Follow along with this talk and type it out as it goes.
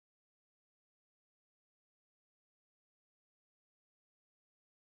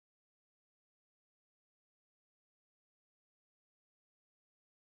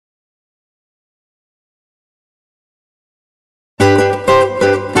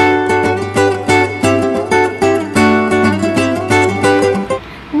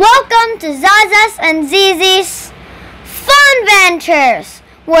and Zizi's Fun Ventures,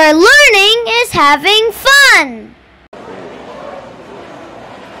 where learning is having fun.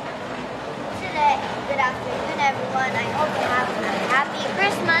 Good afternoon, everyone. I hope you have a happy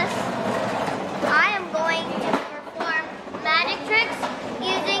Christmas. I am going to perform magic tricks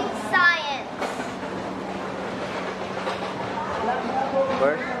using science.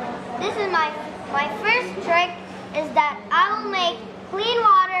 First? This is my first trick is that I will make clean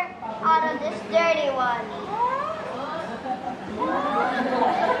water out of this dirty one.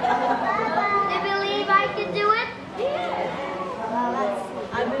 Do you believe I can do it? Yes. Well, let's see.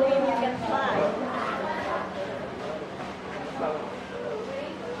 I believe you can fly.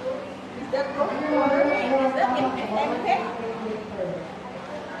 Is that water? Is that empty?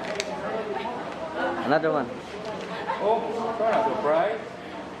 Another one. Oh, sorry, a surprise.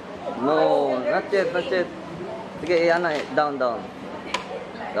 No, not yet, not yet. Sige,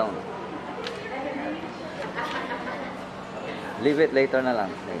 down. Leave it later na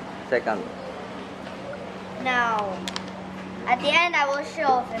lang. Second. Now, at the end, I will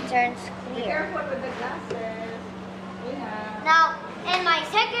show if it turns Be clear. careful with the glasses. Yeah. Now, in my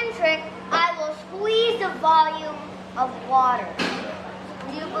second trick, I will squeeze the volume of water.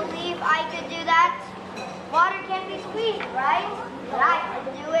 Do you believe I could do that? Water can be squeezed, right? But I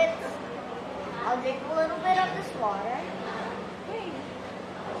can do it. I'll drink a little bit of this water.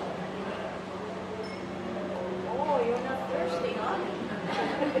 Oh, you're not thirsty, huh?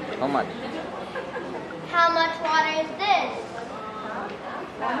 How much? How much water is this?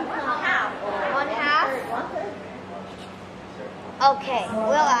 Half. 1/2? Okay,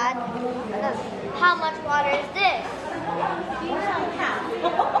 we'll add. How much water is this? Half.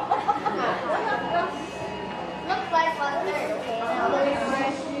 Looks like 1/3. Okay, now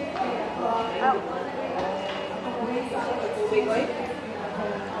let's. Oh.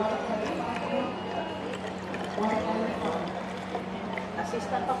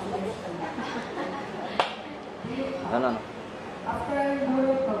 Assistant ako. No.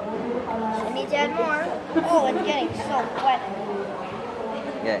 I need to add more. Oh, it's getting so wet.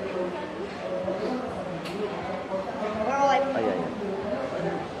 Yeah. We're like. Ay.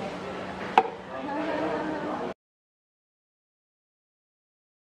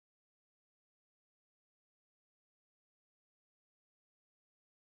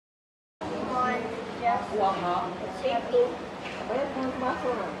 One, just Take two. Ayan, kung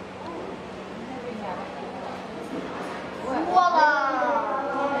maso na. voila!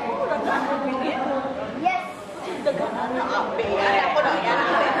 Yes!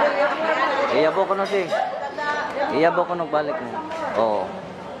 Iyabo ko na si. Iyabo ko balik mo. Oo.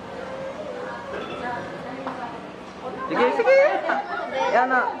 Sige.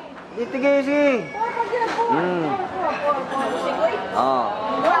 Yan na. Sige. Oh.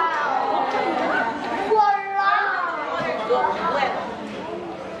 Voila!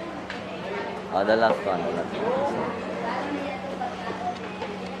 Oh, the last one.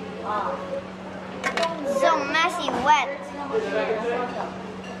 So messy wet.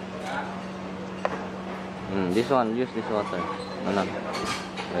 This one, use this water. No.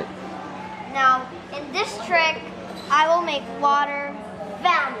 Wait. Now, in this trick, I will make water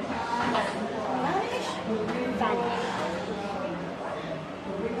vanish.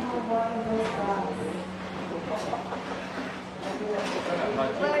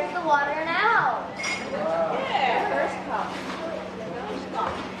 Where's the water now? Yeah, first cup.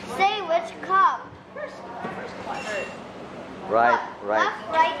 Say which cup. First cup. Right. Left,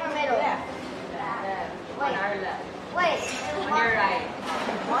 right, or middle? Left. Wait. On our left. Wait. On your right.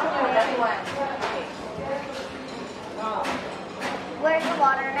 On your left one. Okay. Where's the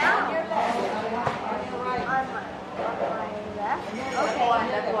water now? On your left. On your right. On my left. Okay.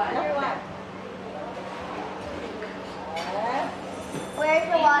 Left one. Left. Where's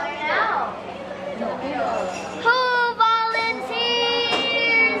the water now? Who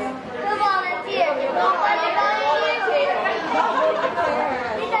volunteers? Who volunteers? Nobody volunteers?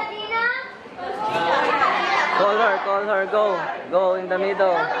 Tita Tina? Call her. Go in the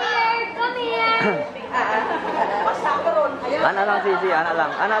middle. Come here. Basta ka ron. Ayan. Ana lang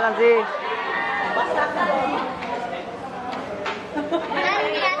si. Basta ka ron. Then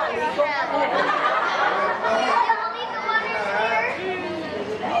the answer is only the water here.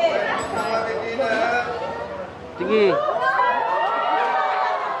 Sige.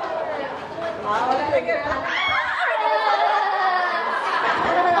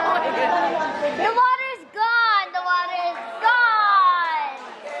 The water's gone. The water is gone.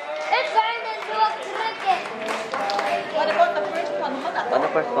 It turned into a cricket. What about the first one? On the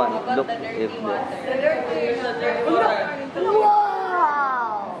first one, look if the...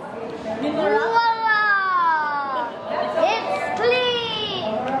 Wow. Voila.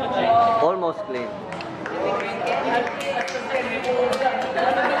 Almost clean. Thank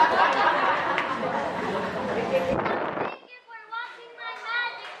you for watching my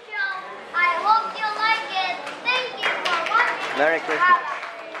magic show. I hope you like it. Thank you for watching. Merry Christmas.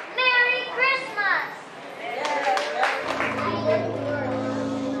 Merry Christmas.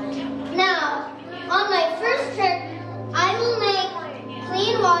 Now, on my first trick, I will make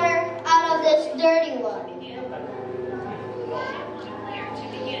clean water out of this dirty one.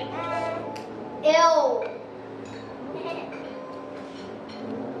 Ew.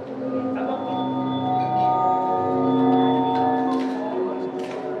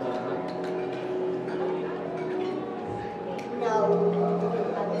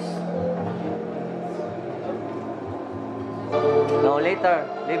 No, later.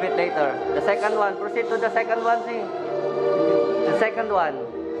 Leave it later. The second one. Proceed to the second one, see. The second one.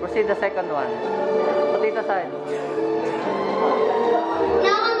 Proceed the second one. Put it aside.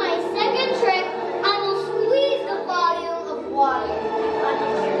 Now on my second trick, I will squeeze the volume of water.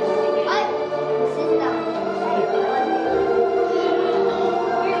 Sit down.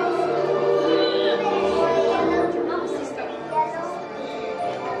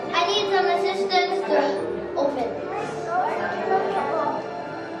 I need some assistance to open this.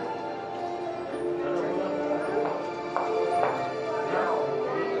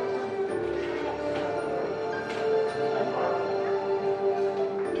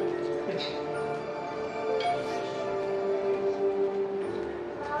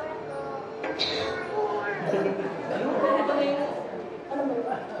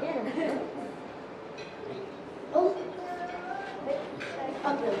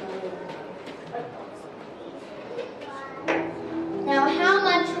 Now, how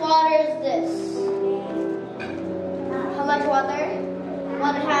much water is this? How much water?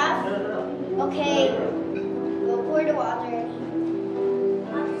 1/2? Okay, we'll pour the water.